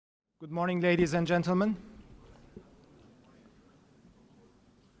Good morning, ladies and gentlemen.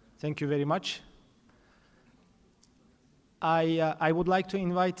 Thank you very much. I would like to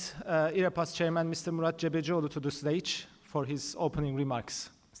invite IREPAS Chairman Mr. Murat Cebecioglu to the stage for his opening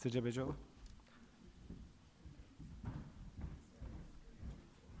remarks. Mr. Cebecioglu.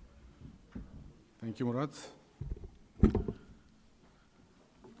 Thank you, Murat.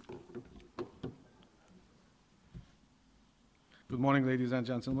 Good morning, ladies and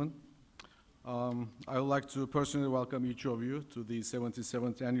gentlemen. I would like to personally welcome each of you to the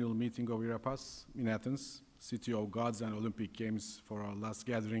 77th annual meeting of IREPAS in Athens, City of Gods and Olympic Games, for our last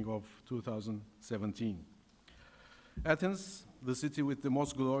gathering of 2017. Athens, the city with the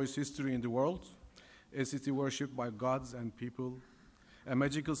most glorious history in the world, a city worshipped by gods and people, a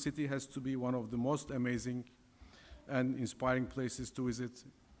magical city, has to be one of the most amazing and inspiring places to visit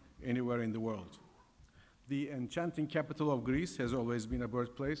anywhere in the world. The enchanting capital of Greece has always been a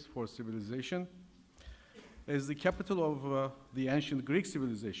birthplace for civilization. As the capital of the ancient Greek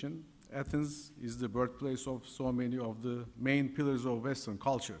civilization, Athens is the birthplace of so many of the main pillars of Western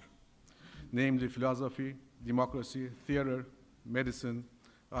culture, namely philosophy, democracy, theater, medicine,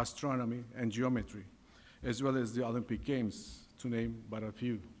 astronomy, and geometry, as well as the Olympic Games, to name but a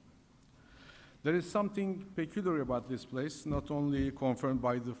few. There is something peculiar about this place, not only confirmed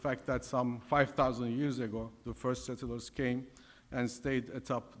by the fact that some 5,000 years ago, the first settlers came and stayed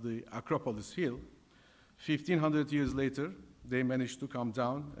atop the Acropolis hill. 1,500 years later, they managed to come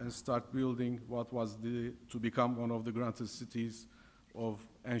down and start building what was to become one of the greatest cities of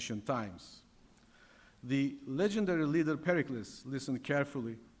ancient times. The legendary leader Pericles listened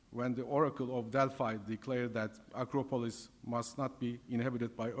carefully when the oracle of Delphi declared that Acropolis must not be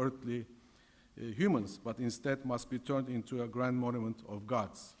inhabited by earthly humans, but instead must be turned into a grand monument of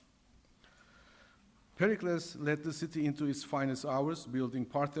gods. Pericles led the city into its finest hours, building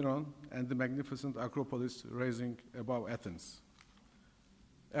Parthenon and the magnificent Acropolis rising above Athens.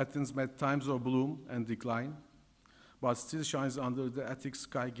 Athens met times of bloom and decline, but still shines under the Attic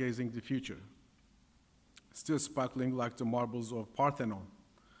sky, gazing the future, still sparkling like the marbles of Parthenon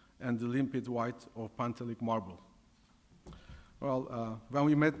and the limpid white of Pantelic marble. Well, when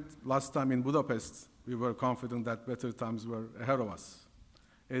we met last time in Budapest, we were confident that better times were ahead of us.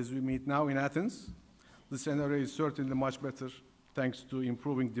 As we meet now in Athens, the scenario is certainly much better thanks to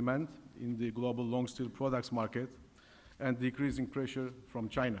improving demand in the global long steel products market and decreasing pressure from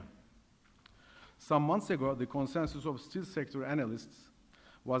China. Some months ago, the consensus of steel sector analysts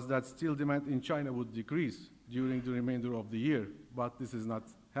was that steel demand in China would decrease during the remainder of the year, but this is not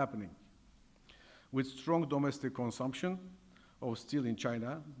happening. With strong domestic consumption of steel in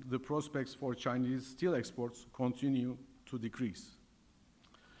China, the prospects for Chinese steel exports continue to decrease.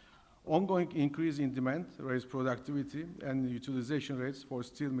 Ongoing increase in demand raise productivity and utilization rates for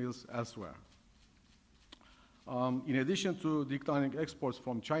steel mills elsewhere. In addition to declining exports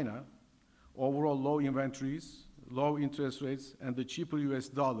from China, overall low inventories, low interest rates, and the cheaper US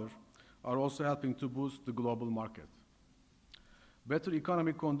dollar are also helping to boost the global market. Better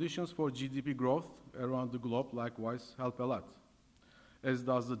economic conditions for GDP growth around the globe likewise help a lot, as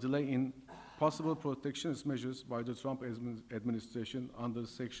does the delay in possible protectionist measures by the Trump administration under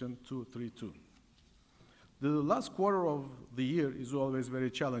Section 232. The last quarter of the year is always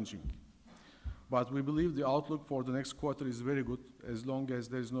very challenging, but we believe the outlook for the next quarter is very good as long as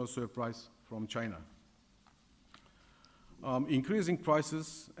there is no surprise from China. Increasing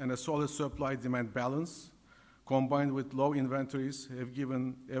prices and a solid supply-demand balance, combined with low inventories, have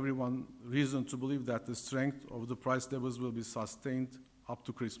given everyone reason to believe that the strength of the price levels will be sustained up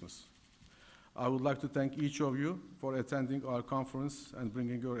to Christmas. I would like to thank each of you for attending our conference and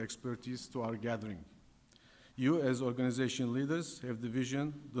bringing your expertise to our gathering. You, as organization leaders, have the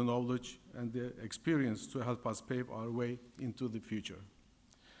vision, the knowledge, and the experience to help us pave our way into the future.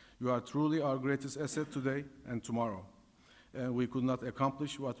 You are truly our greatest asset today and tomorrow, and we could not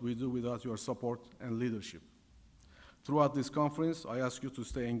accomplish what we do without your support and leadership. Throughout this conference, I ask you to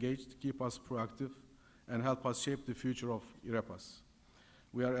stay engaged, keep us proactive, and help us shape the future of IREPAS.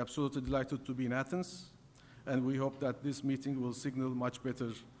 We are absolutely delighted to be in Athens, and we hope that this meeting will signal much better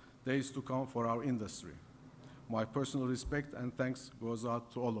days to come for our industry. My personal respect and thanks goes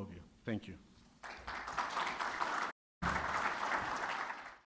out to all of you. Thank you.